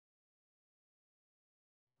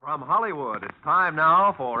From Hollywood, it's time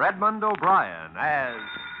now for Edmund O'Brien as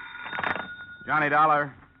Johnny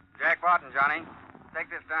Dollar. Jack Barton, Johnny. Take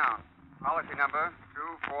this down. Policy number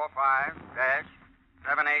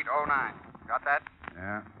 245-7809. Got that?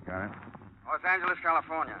 Yeah, got it. Los Angeles,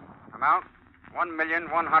 California. Amount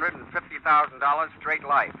 $1,150,000 straight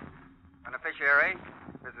life. Beneficiary,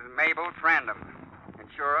 Mrs. Mabel Trandem.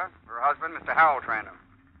 Insurer, her husband, Mr. Harold Trandem.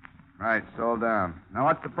 Right, sold down. Now,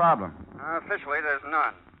 what's the problem? Officially, there's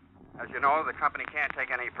none. As you know, the company can't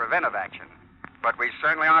take any preventive action. But we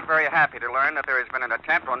certainly aren't very happy to learn that there has been an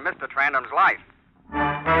attempt on Mr. Trandem's life.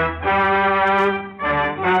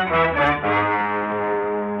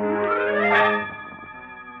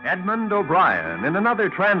 Edmund O'Brien in another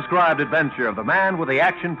transcribed adventure of the man with the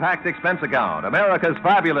action-packed expense account, America's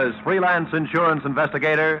fabulous freelance insurance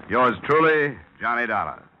investigator, Yours truly, Johnny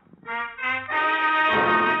Dollar.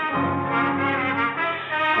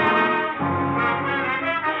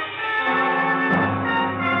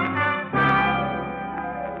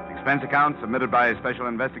 Expense account submitted by Special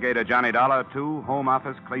Investigator Johnny Dollar to Home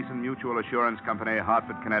Office, Clayson Mutual Assurance Company,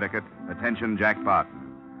 Hartford, Connecticut. Attention, Jack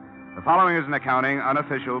Barton. The following is an accounting,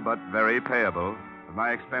 unofficial but very payable, of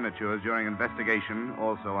my expenditures during investigation,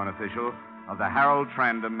 also unofficial, of the Harold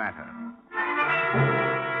Trandem matter.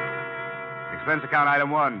 Expense account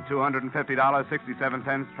item 1,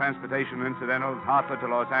 $250.67, transportation incidentals, Hartford to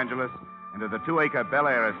Los Angeles, into the 2-acre Bel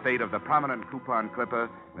Air estate of the prominent coupon clipper,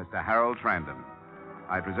 Mr. Harold Trandem.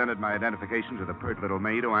 I presented my identification to the pert little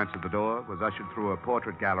maid who answered the door, was ushered through a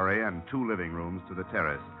portrait gallery and 2 living rooms to the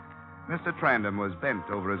terrace. Mr. Trandem was bent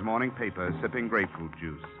over his morning paper, sipping grapefruit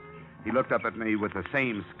juice. He looked up at me with the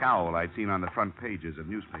same scowl I'd seen on the front pages of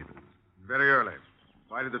newspapers. Very early.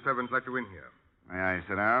 Why did the servants let you in here? May I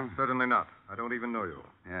sit down? Certainly not. I don't even know you.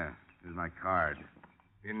 Yeah, here's my card.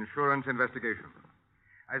 Insurance investigation.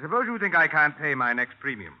 I suppose you think I can't pay my next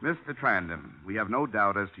premium. Mr. Trandem, we have no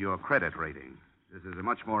doubt as to your credit rating. This is a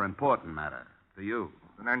much more important matter to you.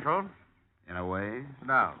 Financial? In a way,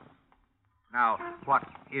 Now, what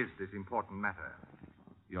is this important matter?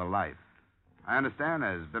 your life. I understand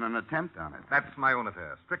there's been an attempt on it. That's my own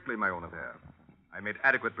affair. Strictly my own affair. I made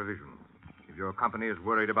adequate provisions. If your company is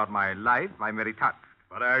worried about my life, I'm very touched.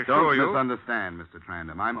 But I assure Don't you... misunderstand, Mr.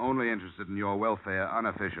 Trandem. I'm only interested in your welfare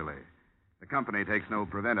unofficially. The company takes no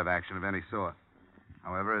preventive action of any sort.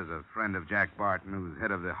 However, as a friend of Jack Barton, who's head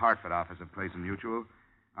of the Hartford office of Clayson Mutual,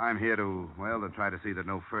 I'm here to try to see that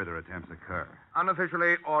no further attempts occur.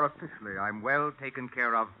 Unofficially or officially, I'm well taken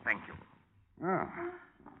care of. Thank you. Oh,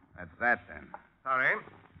 that's that then. Sorry.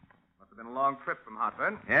 Must have been a long trip from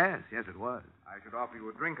Hartford. Yes, it was. I should offer you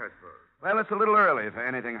a drink, I suppose. Well, it's a little early for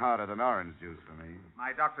anything hotter than orange juice for me.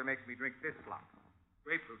 My doctor makes me drink this slop.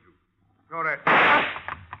 Grapefruit juice. Go rest.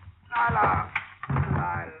 Lala.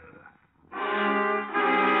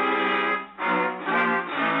 He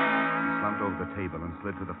slumped over the table and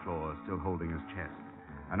slid to the floor, still holding his chest.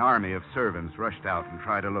 An army of servants rushed out and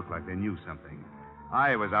tried to look like they knew something.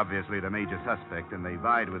 I was obviously the major suspect, and they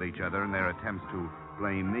vied with each other in their attempts to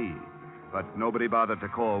blame me. But nobody bothered to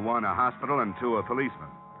call 1 a hospital and 2 a policeman.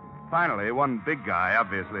 Finally, one big guy,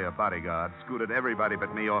 obviously a bodyguard, scooted everybody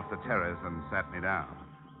but me off the terrace and sat me down.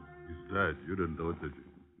 He's dead. You didn't do it, did you?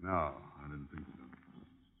 No. I didn't think so.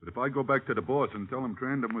 But if I go back to the boss and tell him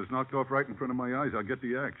Trandem was knocked off right in front of my eyes, I'll get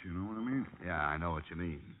the axe, you know what I mean? Yeah, I know what you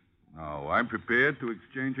mean. No, I'm prepared to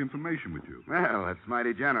exchange information with you. Well, that's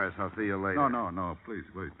mighty generous. I'll see you later. No, please,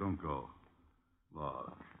 wait, don't go.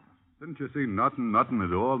 Lord, didn't you see nothing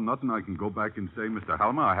at all? Nothing I can go back and say, Mr.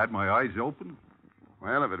 Halmer, I had my eyes open?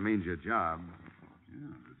 Well, if it means your job.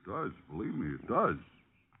 Yeah, it does. Believe me, it does.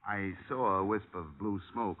 I saw a wisp of blue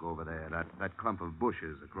smoke over there, that clump of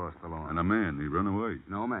bushes across the lawn. And a man, he run away.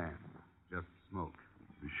 No man, just smoke.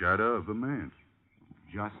 The shadow of a man.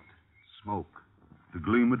 Just smoke. The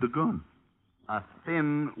gleam of the gun. A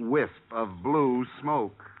thin wisp of blue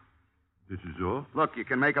smoke. This is all? Look, you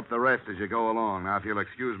can make up the rest as you go along. Now, if you'll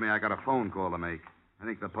excuse me, I got a phone call to make. I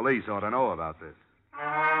think the police ought to know about this.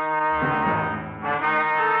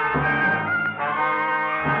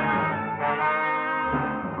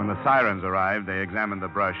 When the sirens arrived, they examined the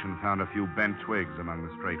brush and found a few bent twigs among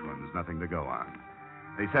the straight ones. Nothing to go on.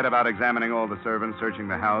 They set about examining all the servants, searching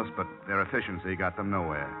the house, but their efficiency got them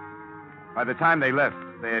nowhere. By the time they left,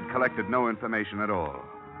 they had collected no information at all.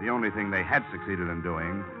 The only thing they had succeeded in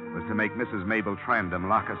doing was to make Mrs. Mabel Trandem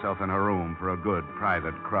lock herself in her room for a good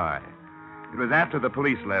private cry. It was after the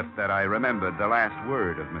police left that I remembered the last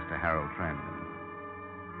word of Mr. Harold Trandem.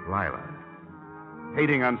 Lila.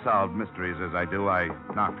 Hating unsolved mysteries as I do, I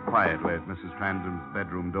knocked quietly at Mrs. Trandem's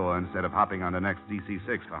bedroom door instead of hopping on the next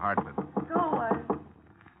DC-6 for Hartford. Door.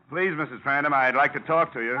 Please, Mrs. Trandem, I'd like to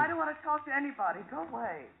talk to you. I don't want to talk to anybody. Go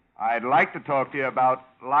away. I'd like to talk to you about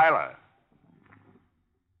Lila.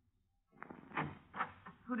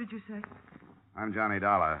 Who did you say? I'm Johnny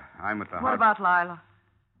Dollar. I'm with the... What about Lila?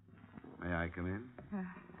 May I come in?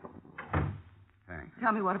 Thanks.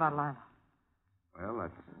 Tell me what about Lila. Well,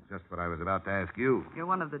 that's just what I was about to ask you. You're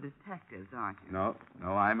one of the detectives, aren't you? No,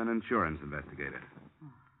 I'm an insurance investigator.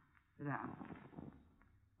 Sit down.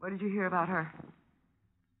 What did you hear about her?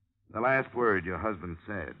 The last word your husband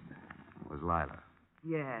said was Lila.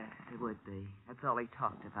 Yes, it would be. That's all he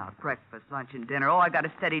talked about. Breakfast, lunch, and dinner. Oh, I got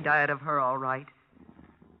a steady diet of her, all right.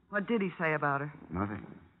 What did he say about her? Nothing.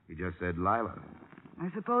 He just said Lila. I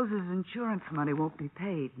suppose his insurance money won't be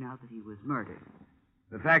paid now that he was murdered.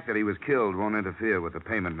 The fact that he was killed won't interfere with the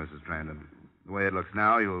payment, Mrs. Trandem. The way it looks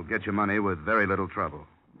now, you'll get your money with very little trouble.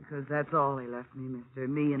 Because that's all he left me, mister.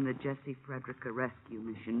 Me and the Jesse Frederica rescue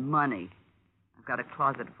mission. Money. I've got a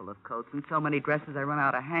closet full of coats and so many dresses I run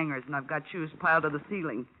out of hangers, and I've got shoes piled to the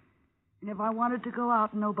ceiling. And if I wanted to go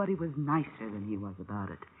out, nobody was nicer than he was about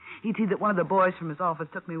it. He'd see that one of the boys from his office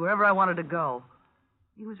took me wherever I wanted to go.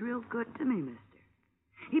 He was real good to me, mister.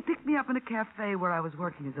 He picked me up in a cafe where I was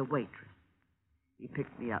working as a waitress. He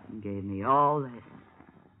picked me up and gave me all this.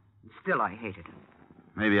 And still, I hated him.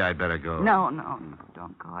 Maybe I'd better go. No,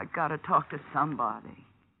 don't go. I gotta talk to somebody.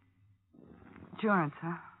 Insurance,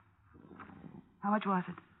 huh? How much was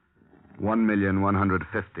it?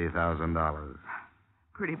 $1,150,000.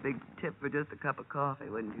 Pretty big tip for just a cup of coffee,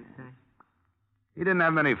 wouldn't you say? He didn't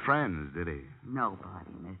have many friends, did he?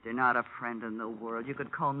 Nobody, mister. Not a friend in the world. You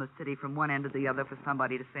could comb the city from one end to the other for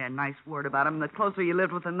somebody to say a nice word about him. The closer you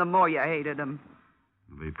lived with him, the more you hated him.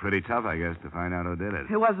 It'll be pretty tough, I guess, to find out who did it.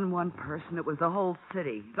 It wasn't one person. It was the whole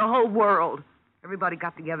city. The whole world. Everybody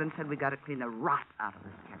got together and said we got to clean the rot out of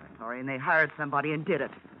this territory, and they hired somebody and did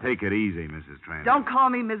it. Take it easy, Mrs. Trandem. Don't call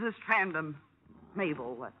me Mrs. Trandem.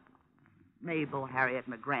 Mabel, what? Mabel Harriet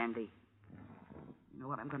McGrandy. You know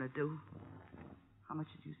what I'm going to do? How much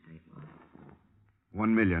did you say it was?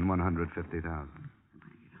 $1,150,000. I'm going to get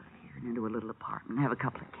out of here and into a little apartment and have a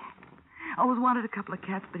couple of cats. I always wanted a couple of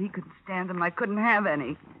cats, but he couldn't stand them, and I couldn't have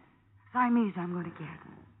any. Siamese I'm going to get.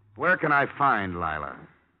 Where can I find Lila?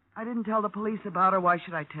 I didn't tell the police about her. Why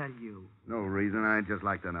should I tell you? No reason. I'd just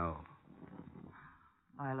like to know.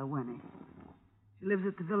 Lila Winnie. She lives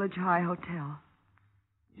at the Village High Hotel.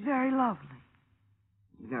 She's very lovely.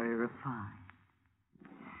 Very refined.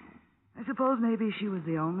 I suppose maybe she was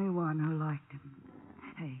the only one who liked him.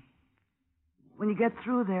 Hey, when you get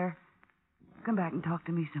through there, come back and talk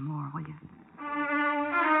to me some more, will you?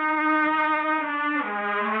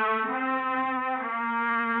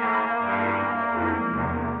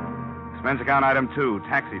 Expense account item 2,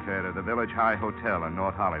 taxi fare to the Village High Hotel in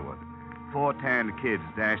North Hollywood. 4 tanned kids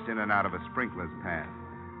dashed in and out of a sprinkler's path.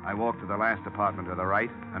 I walked to the last apartment to the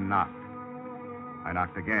right and knocked. I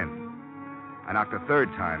knocked again. I knocked a third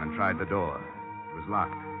time and tried the door. It was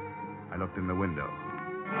locked. I looked in the window.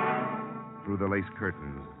 Through the lace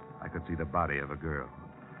curtains, I could see the body of a girl.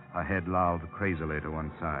 Her head lolled crazily to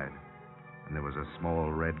one side, and there was a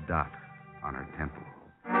small red dot on her temple.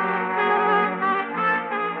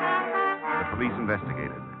 The police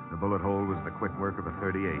investigated. The bullet hole was the quick work of a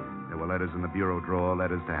 .38. There were letters in the bureau drawer,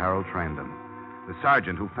 letters to Harold Trandem. The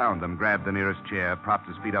sergeant who found them grabbed the nearest chair, propped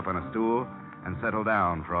his feet up on a stool, and settled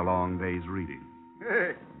down for a long day's reading.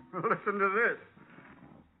 Hey, listen to this.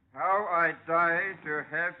 How I die to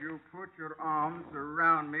have you put your arms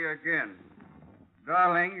around me again.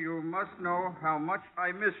 Darling, you must know how much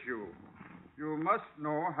I miss you. You must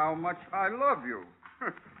know how much I love you.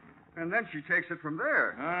 And then she takes it from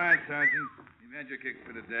there. All right, Sergeant. You've had your kicks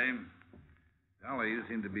for today. Dollar, you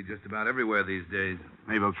seem to be just about everywhere these days.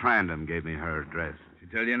 Mabel Trandem gave me her address. She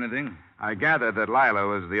tell you anything? I gathered that Lila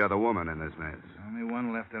was the other woman in this mess. Only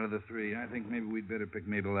one left out of the 3. I think maybe we'd better pick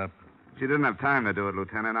Mabel up. She didn't have time to do it,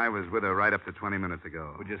 Lieutenant. I was with her right up to 20 minutes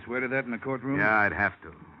ago. Would you swear to that in the courtroom? Yeah, I'd have to.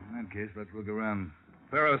 In that case, let's look around.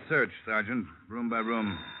 Thorough search, Sergeant. Room by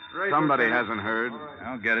room. Right, Somebody Lieutenant. hasn't heard. Right.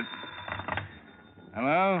 I'll get it.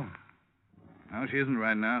 Hello? No, she isn't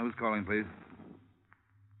right now. Who's calling, please?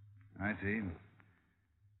 I see.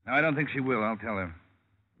 No, I don't think she will. I'll tell her.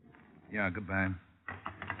 Yeah, goodbye.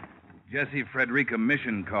 Jesse Frederica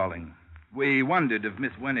Mission calling. We wondered if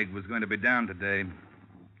Miss Wenig was going to be down today.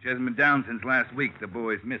 She hasn't been down since last week. The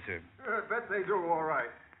boys miss her. I bet they do, all right.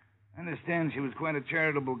 I understand she was quite a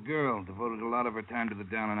charitable girl, devoted a lot of her time to the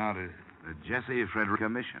down and outers. The Jesse Frederica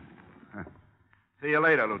Mission. Huh. See you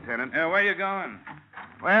later, Lieutenant. Where you going?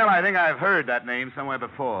 Well, I think I've heard that name somewhere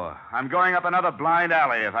before. I'm going up another blind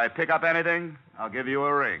alley. If I pick up anything, I'll give you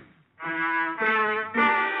a ring.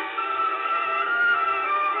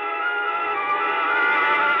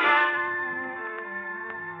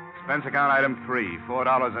 Expense account item 3,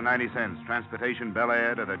 $4.90. Transportation Bel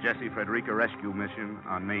Air to the Jesse Frederica Rescue Mission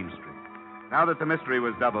on Main Street. Now that the mystery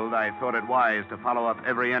was doubled, I thought it wise to follow up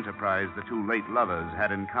every enterprise the two late lovers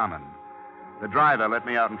had in common. The driver let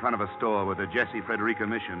me out in front of a store with the Jesse Frederica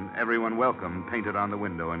Mission, everyone welcome, painted on the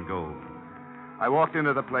window in gold. I walked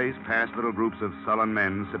into the place past little groups of sullen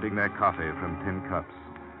men sipping their coffee from tin cups.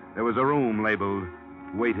 There was a room labeled,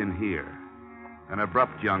 Wait in Here. An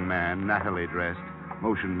abrupt young man, nattily dressed,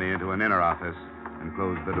 motioned me into an inner office and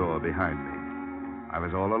closed the door behind me. I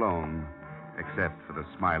was all alone, except for the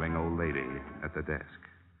smiling old lady at the desk.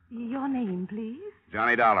 Your name, please?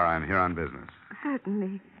 Johnny Dollar, I'm here on business.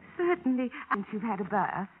 Certainly. And you've had a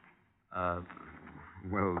bath.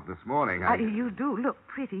 Well, this morning You do look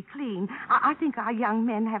pretty clean. I think our young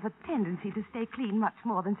men have a tendency to stay clean much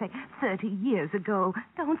more than, say, 30 years ago.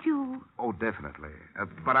 Don't you? Oh, definitely.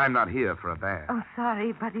 But I'm not here for a bath. Oh,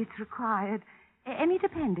 sorry, but it's required. Any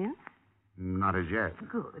dependents? Not as yet.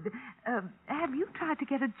 Good. Have you tried to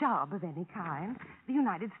get a job of any kind? The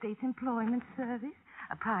United States Employment Service?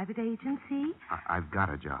 A private agency? I've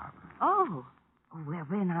got a job. Oh. Well,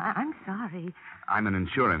 then, I'm sorry. I'm an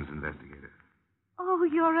insurance investigator. Oh,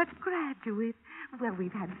 you're a graduate. Well,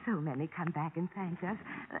 we've had so many come back and thank us.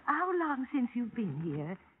 How long since you've been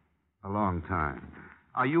here? A long time.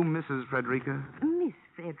 Are you Mrs. Frederica? Miss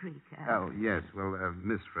Frederica. Oh, yes. Well,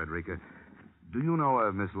 Miss Frederica. Do you know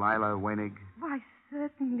Miss Lila Wenig? Why,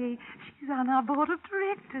 certainly. She's on our board of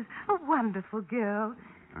directors. A wonderful girl.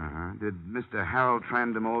 Uh-huh. Did Mr. Harold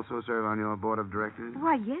Trandem also serve on your board of directors?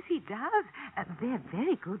 Why, yes, he does. They're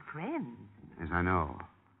very good friends. Yes, I know.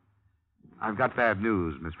 I've got bad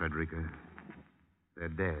news, Miss Frederica. They're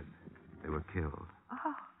dead. They were killed.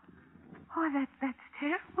 Oh, that's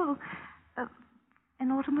terrible.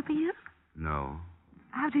 An automobile? No.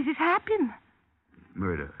 How did it happen?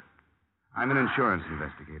 Murder. I'm an insurance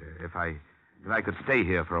investigator. If I could stay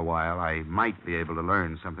here for a while, I might be able to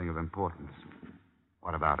learn something of importance.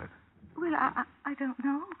 What about it? Well, I don't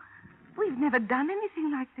know. We've never done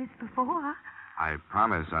anything like this before. I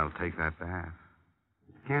promise I'll take that bath.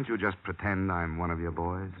 Can't you just pretend I'm one of your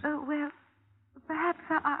boys? Well, perhaps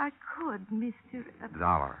I could, Mr.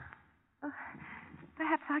 Dollar.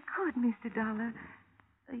 Perhaps I could, Mr. Dollar.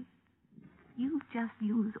 You just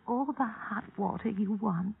use all the hot water you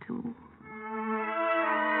want to.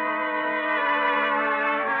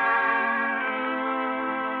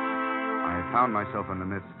 I found myself in the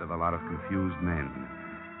midst of a lot of confused men.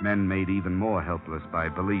 Men made even more helpless by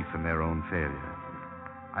belief in their own failure.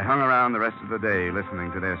 I hung around the rest of the day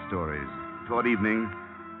listening to their stories. Toward evening,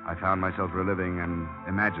 I found myself reliving an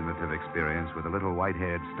imaginative experience with a little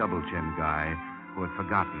white-haired, stubble-chinned guy who had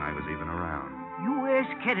forgotten I was even around. U.S.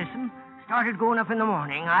 Kedison started going up in the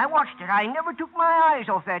morning. I watched it. I never took my eyes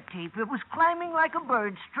off that tape. It was climbing like a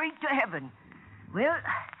bird straight to heaven. Well,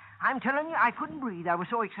 I'm telling you, I couldn't breathe. I was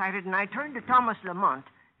so excited, and I turned to Thomas Lamont.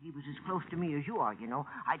 He was as close to me as you are, you know.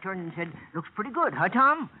 I turned and said, "Looks pretty good, huh,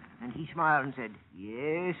 Tom?" And he smiled and said,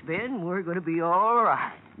 "Yes, Ben, we're going to be all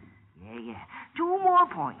right." Yeah. 2 more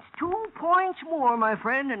points. 2 points more, my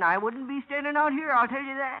friend, and I wouldn't be standing out here, I'll tell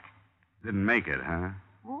you that. Didn't make it, huh?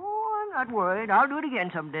 Oh, I'm not worried. I'll do it again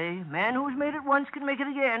someday. Man who's made it once can make it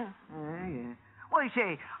again. Yeah. Well, you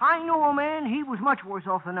say, I know a man, he was much worse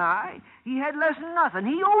off than I. He had less than nothing.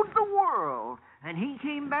 He owed the world. And he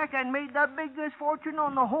came back and made the biggest fortune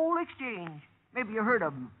on the whole exchange. Maybe you heard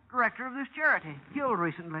of him. Director of this charity. Killed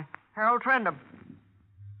recently. Harold Trandem.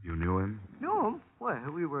 You knew him? Knew him?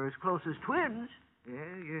 Well, we were as close as twins.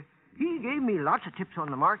 Yeah. He gave me lots of tips on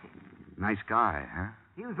the market. Nice guy, huh?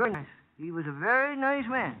 He was very nice. He was a very nice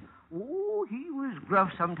man. Oh, he was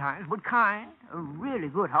gruff sometimes, but kind. A really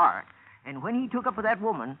good heart. And when he took up with that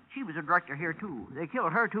woman, she was a director here, too. They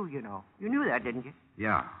killed her, too, you know. You knew that, didn't you?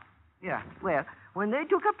 Yeah. Yeah. Well, when they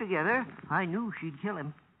took up together, I knew she'd kill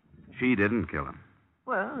him. She didn't kill him.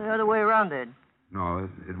 Well, the other way around, then. No,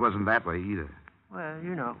 it wasn't that way either. Well,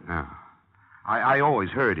 you know. No. I always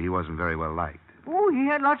heard he wasn't very well liked. Oh, he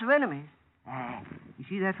had lots of enemies. You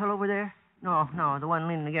see that fellow over there? No, the one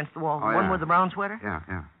leaning against the wall. Oh, the one yeah. with the brown sweater?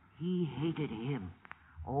 Yeah. He hated him.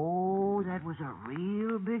 Oh, that was a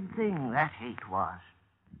real big thing, that hate was.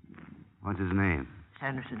 What's his name?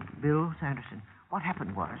 Sanderson. Bill Sanderson. What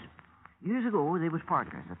happened was, years ago, they was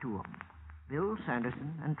partners, the two of them. Bill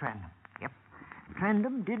Sanderson and Trandem. Yep.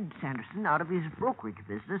 Trandem did Sanderson out of his brokerage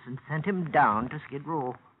business and sent him down to Skid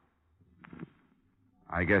Row.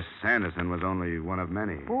 I guess Sanderson was only one of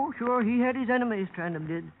many. Oh, sure, he had his enemies, Trandem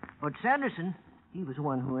did. But Sanderson, he was the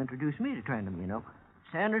one who introduced me to Trandem, you know.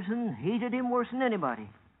 Sanderson hated him worse than anybody.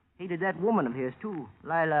 Hated that woman of his, too.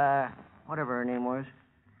 Lila, whatever her name was.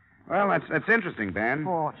 Well, that's interesting, Ben.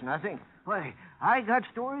 Oh, it's nothing. Why, I got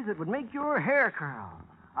stories that would make your hair curl.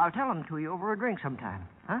 I'll tell them to you over a drink sometime,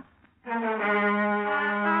 huh?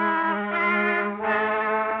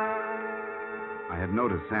 I had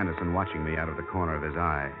noticed Sanderson watching me out of the corner of his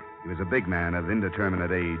eye. He was a big man of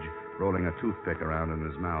indeterminate age, rolling a toothpick around in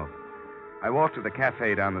his mouth. I walked to the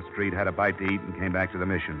cafe down the street, had a bite to eat, and came back to the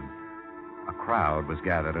mission. A crowd was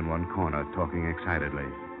gathered in one corner, talking excitedly.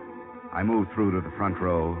 I moved through to the front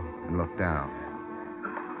row and looked down.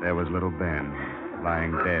 There was little Ben,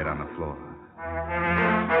 lying dead on the floor.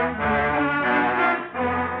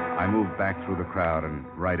 I moved back through the crowd and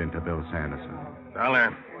right into Bill Sanderson.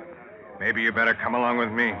 Dollar, maybe you better come along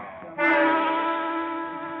with me.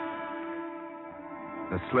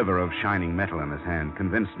 The sliver of shining metal in his hand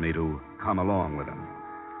convinced me to come along with him.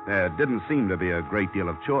 There didn't seem to be a great deal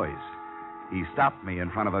of choice. He stopped me in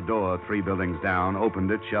front of a door 3 buildings down,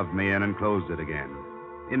 opened it, shoved me in, and closed it again.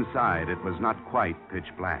 Inside, it was not quite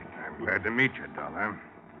pitch black. I'm glad to meet you, Dollar.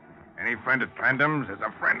 Any friend at Trandem's is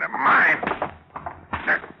a friend of mine.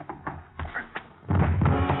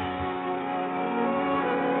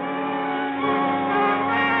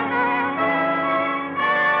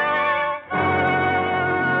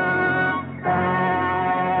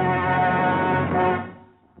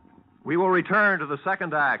 We will return to the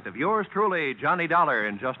second act of yours truly, Johnny Dollar,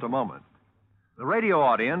 in just a moment. The radio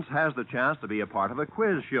audience has the chance to be a part of a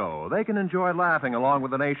quiz show. They can enjoy laughing along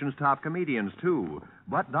with the nation's top comedians, too.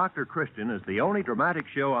 But Dr. Christian is the only dramatic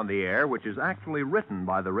show on the air which is actually written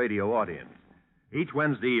by the radio audience. Each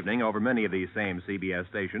Wednesday evening, over many of these same CBS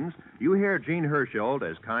stations, you hear Gene Hersholt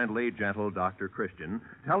as kindly, gentle Dr. Christian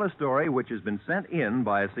tell a story which has been sent in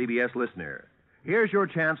by a CBS listener. Here's your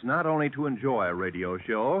chance not only to enjoy a radio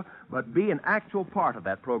show, but be an actual part of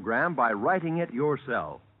that program by writing it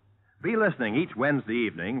yourself. Be listening each Wednesday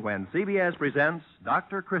evening when CBS presents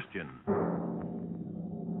Dr. Christian.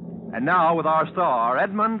 And now, with our star,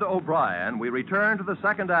 Edmund O'Brien, we return to the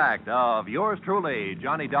second act of yours truly,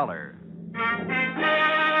 Johnny Dollar.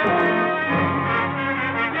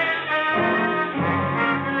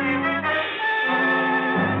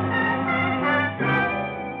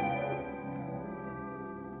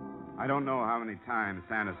 I don't know how many times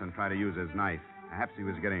Sanderson tried to use his knife. Perhaps he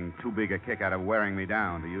was getting too big a kick out of wearing me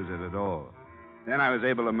down to use it at all. Then I was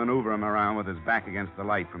able to maneuver him around with his back against the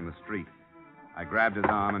light from the street. I grabbed his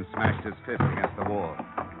arm and smashed his fist against the wall.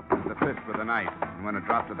 It was the fist with the knife, and when it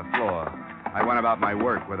dropped to the floor, I went about my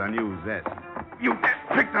work with a new zest. You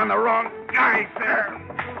picked on the wrong guy, sir.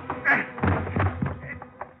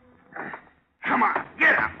 Come on,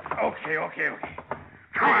 get up. Okay.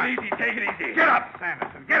 Come on. Take it easy. Get up,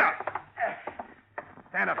 Sanderson. Get up.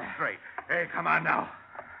 Stand up straight. Hey, come on now.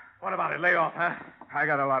 What about it? Lay off, huh? I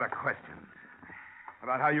got a lot of questions.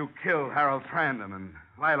 About how you killed Harold Trandem and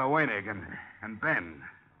Lila Weinig and Ben.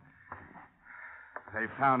 They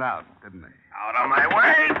found out, didn't they? Out of my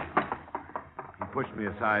way! He pushed me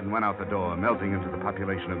aside and went out the door, melting into the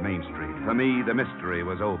population of Main Street. For me, the mystery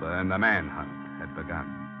was over and the manhunt had begun.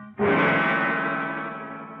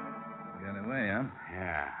 Got away, huh?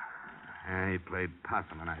 Yeah. He played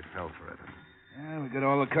possum and I fell for it. Yeah, we got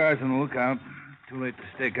all the cars on the lookout. Too late to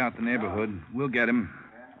stake out the neighborhood. We'll get him.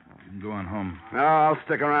 You can go on home. No, I'll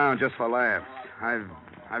stick around just for laughs.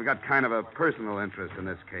 I've got kind of a personal interest in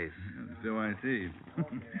this case. So I see.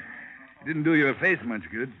 Didn't do your face much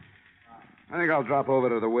good. I think I'll drop over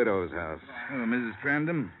to the widow's house. Oh, Mrs.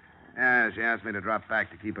 Trandem? Yeah, she asked me to drop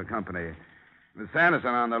back to keep her company. With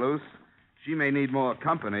Sanderson on the loose, she may need more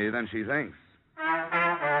company than she thinks.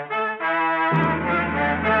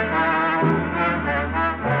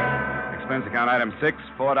 Expense account item 6,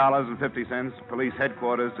 $4.50, police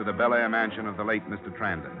headquarters to the Bel Air mansion of the late Mr.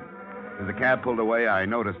 Trandem. As the cab pulled away, I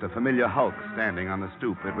noticed a familiar hulk standing on the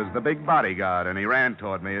stoop. It was the big bodyguard, and he ran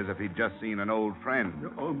toward me as if he'd just seen an old friend.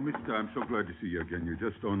 Oh, mister, I'm so glad to see you again. You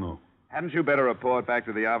just don't know. Hadn't you better report back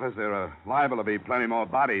to the office? There are liable to be plenty more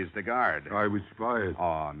bodies to guard. I was fired.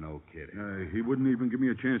 Oh, no kidding. He wouldn't even give me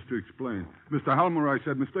a chance to explain. Mr. Halmer, I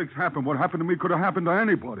said, mistakes happen. What happened to me could have happened to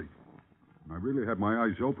anybody. I really had my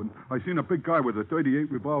eyes open. I seen a big guy with a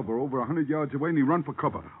 .38 revolver over 100 yards away, and he run for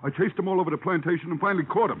cover. I chased him all over the plantation and finally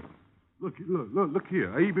caught him. Look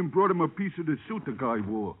here. I even brought him a piece of the suit the guy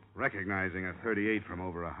wore. Recognizing a .38 from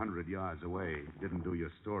over 100 yards away didn't do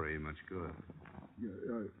your story much good.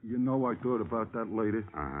 You know, I thought about that later.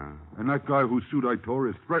 Uh-huh. And that guy whose suit I tore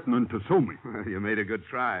is threatening to sue me. You made a good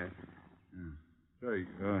try. Yeah. Hey,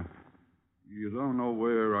 you don't know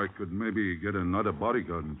where I could maybe get another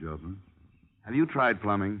bodyguarding job, huh? Have you tried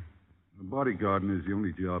plumbing? Bodyguarding is the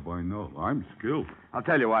only job I know. I'm skilled. I'll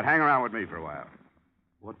tell you what. Hang around with me for a while.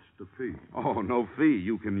 What's the fee? Oh, no fee.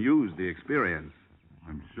 You can use the experience.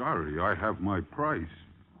 I'm sorry. I have my price.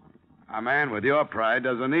 A man with your pride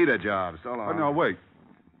doesn't need a job. So long. Oh, no, wait.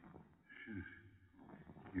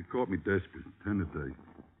 You caught me desperate. 10 a day.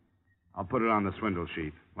 I'll put it on the swindle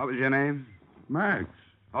sheet. What was your name? Max.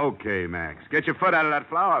 Okay, Max. Get your foot out of that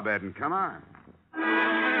flower bed and come on.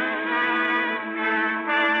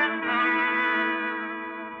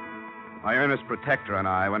 My earnest protector and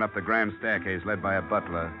I went up the grand staircase led by a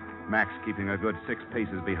butler, Max keeping a good 6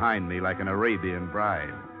 paces behind me like an Arabian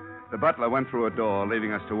bride. The butler went through a door,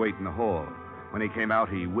 leaving us to wait in the hall. When he came out,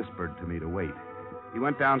 he whispered to me to wait. He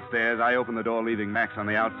went downstairs. I opened the door, leaving Max on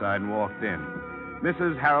the outside, and walked in.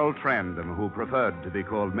 Mrs. Harold Trandem, who preferred to be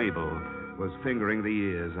called Mabel, was fingering the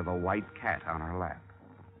ears of a white cat on her lap.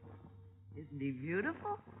 Isn't he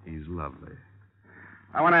beautiful? He's lovely.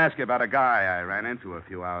 I want to ask you about a guy I ran into a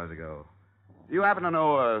few hours ago. Do you happen to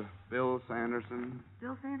know Bill Sanderson?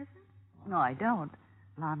 Bill Sanderson? No, I don't.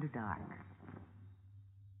 Blonde or dark?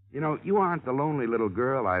 You know, you aren't the lonely little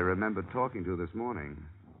girl I remembered talking to this morning.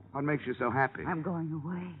 What makes you so happy? I'm going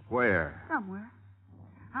away. Where? Somewhere.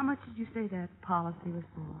 How much did you say that policy was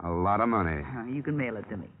for? A lot of money. You can mail it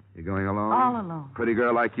to me. You going alone? All alone. Pretty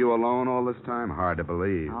girl like you alone all this time? Hard to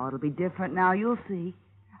believe. Oh, it'll be different now. You'll see.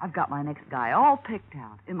 I've got my next guy all picked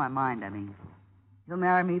out. In my mind, I mean. He'll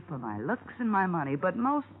marry me for my looks and my money, but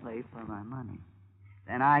mostly for my money.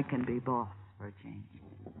 Then I can be boss for a change.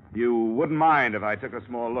 You wouldn't mind if I took a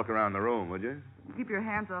small look around the room, would you? Keep your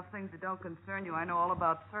hands off things that don't concern you. I know all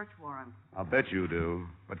about search warrants. I'll bet you do.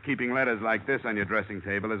 But keeping letters like this on your dressing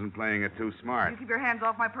table isn't playing it too smart. You keep your hands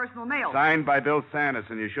off my personal mail. Signed by Bill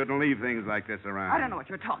Sanderson. You shouldn't leave things like this around. I don't know what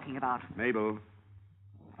you're talking about. Mabel,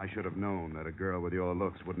 I should have known that a girl with your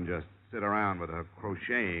looks wouldn't just sit around with her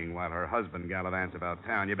crocheting while her husband gallivants about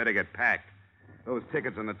town. You better get packed. Those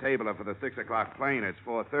tickets on the table are for the 6 o'clock plane. It's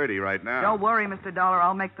 4:30 right now. Don't worry, Mr. Dollar.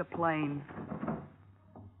 I'll make the plane.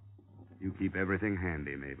 You keep everything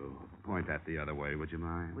handy, Mabel. Point that the other way, would you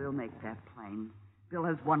mind? We'll make that plane. Bill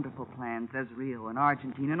has wonderful plans. There's Rio and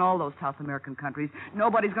Argentina and all those South American countries.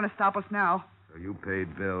 Nobody's going to stop us now. So you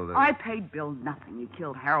paid Bill the... I paid Bill nothing. He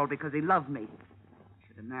killed Harold because he loved me.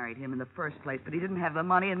 Should have married him in the first place, but he didn't have the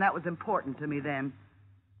money, and that was important to me then.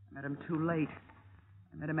 I met him too late.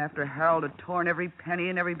 I met him after Harold had torn every penny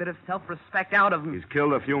and every bit of self-respect out of him. He's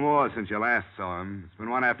killed a few more since you last saw him. It's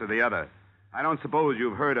been one after the other. I don't suppose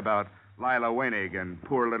you've heard about Lila Wenig and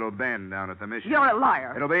poor little Ben down at the mission. You're a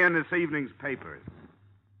liar. It'll be in this evening's papers.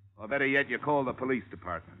 Or better yet, you call the police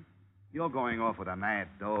department. You're going off with a mad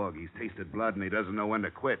dog. He's tasted blood and he doesn't know when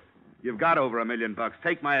to quit. You've got over $1 million.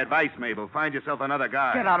 Take my advice, Mabel. Find yourself another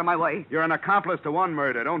guy. Get out of my way. You're an accomplice to one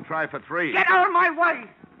murder. Don't try for 3. Get out of my way!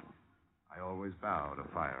 I always bow to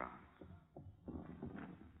firearms.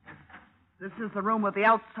 This is the room with the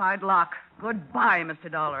outside lock. Goodbye,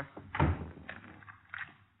 Mr. Dollar.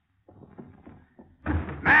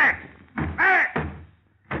 Max! Max!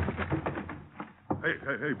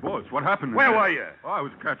 Hey, boss, what happened? Where were you? Oh, I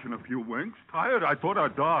was catching a few winks. Tired? I thought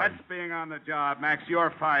I'd die. That's being on the job, Max.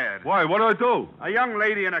 You're fired. Why? What'd I do? A young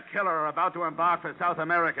lady and a killer are about to embark for South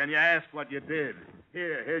America, and you ask what you did.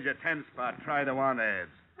 Here's your 10 spot. Try the want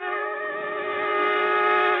ads.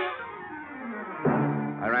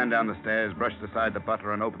 I ran down the stairs, brushed aside the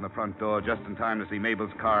butler, and opened the front door just in time to see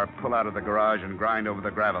Mabel's car pull out of the garage and grind over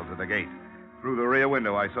the gravel to the gate. Through the rear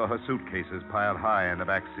window, I saw her suitcases piled high in the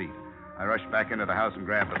back seat. I rushed back into the house and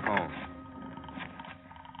grabbed the phone.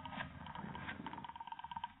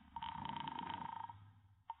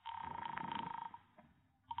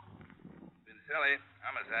 Vincelli,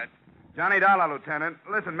 homicide. Johnny Dollar, Lieutenant.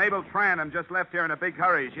 Listen, Mabel Trandem just left here in a big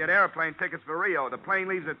hurry. She had airplane tickets for Rio. The plane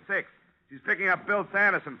leaves at 6. She's picking up Bill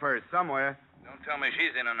Sanderson first, somewhere. Don't tell me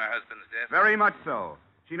she's in on her husband's death. Very much so.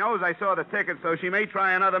 She knows I saw the tickets, so she may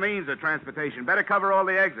try another means of transportation. Better cover all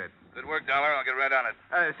the exits. Good work, Dollar. I'll get right on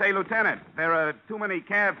it. Say, Lieutenant, there are too many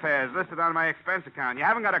cab fares listed on my expense account. You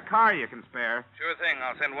haven't got a car you can spare. Sure thing.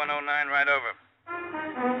 I'll send 109 right over.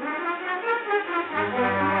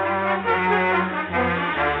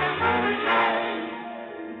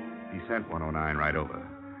 He sent 109 right over.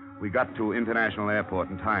 We got to International Airport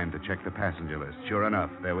in time to check the passenger list. Sure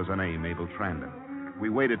enough, there was a name, Mabel Trandem. We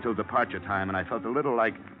waited till departure time, and I felt a little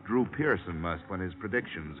like Drew Pearson must when his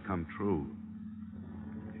predictions come true.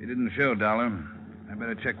 She didn't show, Dollar. I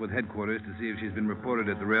better check with headquarters to see if she's been reported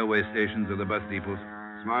at the railway stations or the bus depots.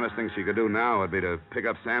 Smartest thing she could do now would be to pick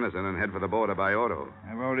up Sanderson and head for the border by auto.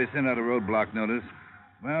 I've already sent out a roadblock notice.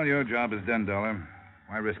 Well, your job is done, Dollar.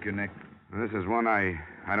 Why risk your neck? This is one I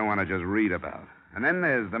don't want to just read about. And then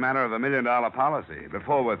there's the matter of $1 million policy.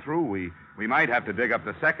 Before we're through, we might have to dig up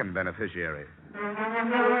the second beneficiary.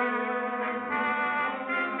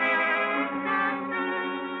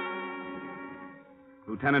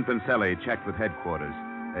 Lieutenant Pincelli checked with headquarters.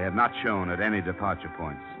 They had not shown at any departure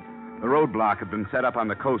points. The roadblock had been set up on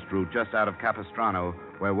the coast route just out of Capistrano,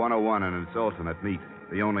 where 101 and its alternate meet,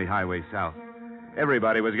 the only highway south.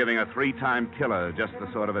 Everybody was giving a 3-time killer just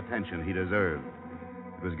the sort of attention he deserved.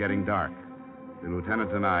 It was getting dark. The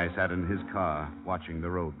lieutenant and I sat in his car watching the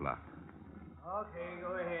roadblock. Okay,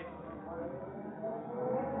 go ahead.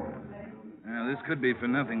 Now, this could be for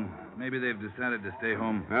nothing. Maybe they've decided to stay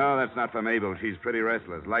home. No, that's not for Mabel. She's pretty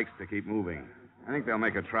restless, likes to keep moving. I think they'll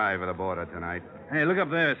make a try for the border tonight. Hey, look up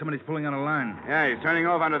there. Somebody's pulling on a line. Yeah, he's turning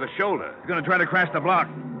off onto the shoulder. He's going to try to crash the block.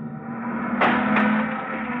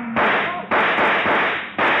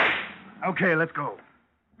 Okay, let's go.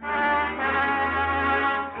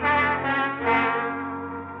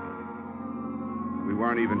 We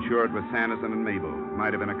weren't even sure it was Sanderson and Mabel.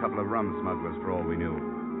 Might have been a couple of rum smugglers for all we knew.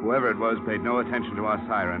 Whoever it was paid no attention to our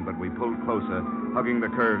siren, but we pulled closer, hugging the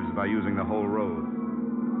curves by using the whole road.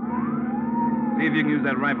 See if you can use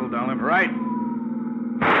that rifle, Dollar. Right.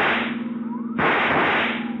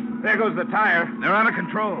 There goes the tire. They're out of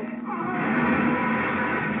control.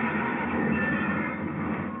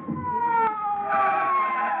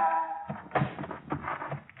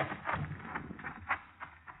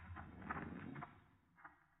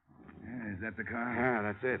 Is that the car? Yeah,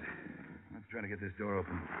 that's it. Let's try to get this door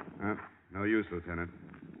open. No use, Lieutenant.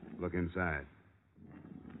 Look inside.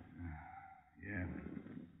 Yeah.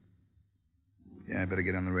 Yeah, I better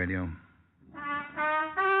get on the radio.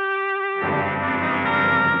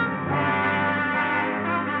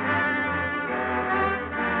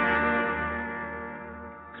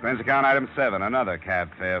 Expense account item 7, another cab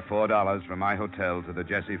fare, $4 from my hotel to the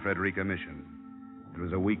Jesse Frederica mission. It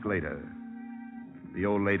was a week later. The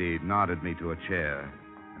old lady nodded me to a chair,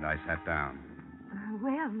 and I sat down.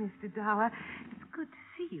 Well, Mr. Dollar, it's good to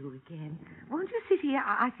see you again. Won't you sit here?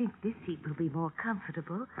 I think this seat will be more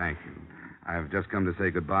comfortable. Thank you. I've just come to say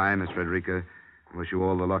goodbye, Miss Frederica. Wish you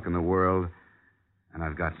all the luck in the world, and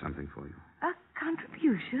I've got something for you. A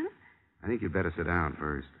contribution? I think you'd better sit down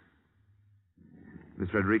first. Miss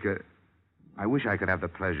Frederica, I wish I could have the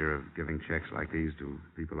pleasure of giving checks like these to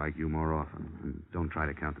people like you more often. And don't try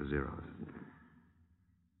to count the zeros.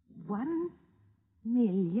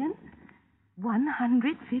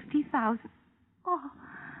 1,150,000. Oh,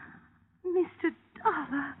 Mr.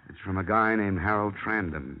 Dollar. It's from a guy named Harold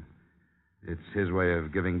Trandem. It's his way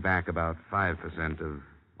of giving back about 5% of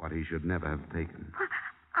what he should never have taken.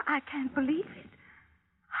 I can't believe it.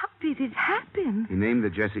 How did it happen? He named the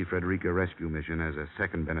Jesse Frederica Rescue Mission as a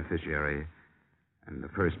second beneficiary, and the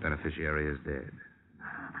first beneficiary is dead.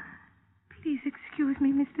 Please excuse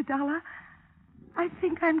me, Mr. Dollar. I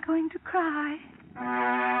think I'm going to cry.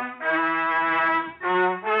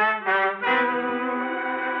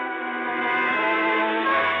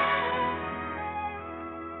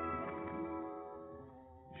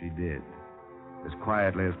 She did. As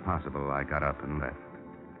quietly as possible, I got up and left.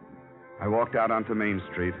 I walked out onto Main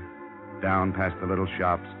Street, down past the little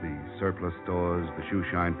shops, the surplus stores, the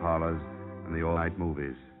shoe-shine parlors, and the all-night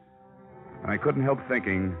movies. And I couldn't help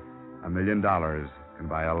thinking, $1 million can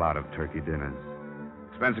buy a lot of turkey dinners.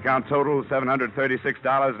 Expense account total,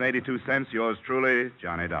 $736.82. Yours truly,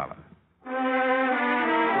 Johnny Dollar.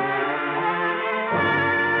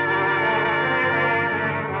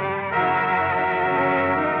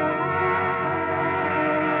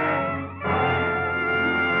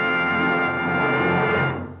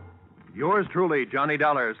 Yours truly, Johnny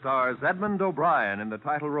Dollar, stars Edmund O'Brien in the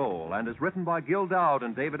title role and is written by Gil Dowd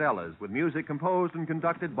and David Ellis, with music composed and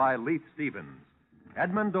conducted by Leith Stevens.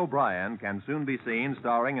 Edmund O'Brien can soon be seen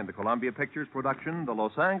starring in the Columbia Pictures production, The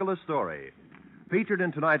Los Angeles Story. Featured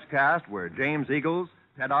in tonight's cast were James Eagles,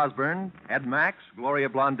 Ted Osborne, Ed Max, Gloria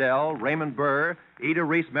Blondell, Raymond Burr, Ida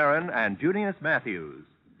Reese-Marin, and Junius Matthews.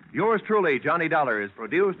 Yours truly, Johnny Dollar, is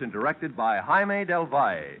produced and directed by Jaime Del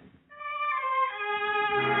Valle.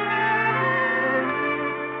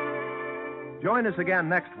 Join us again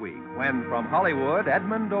next week when, from Hollywood,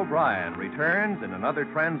 Edmund O'Brien returns in another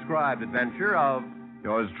transcribed adventure of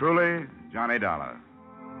Yours truly, Johnny Dollar.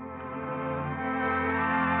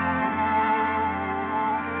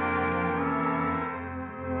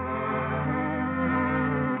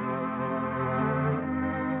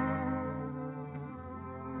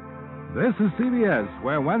 This is CBS,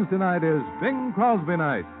 where Wednesday night is Bing Crosby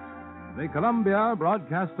night. The Columbia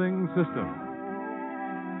Broadcasting System.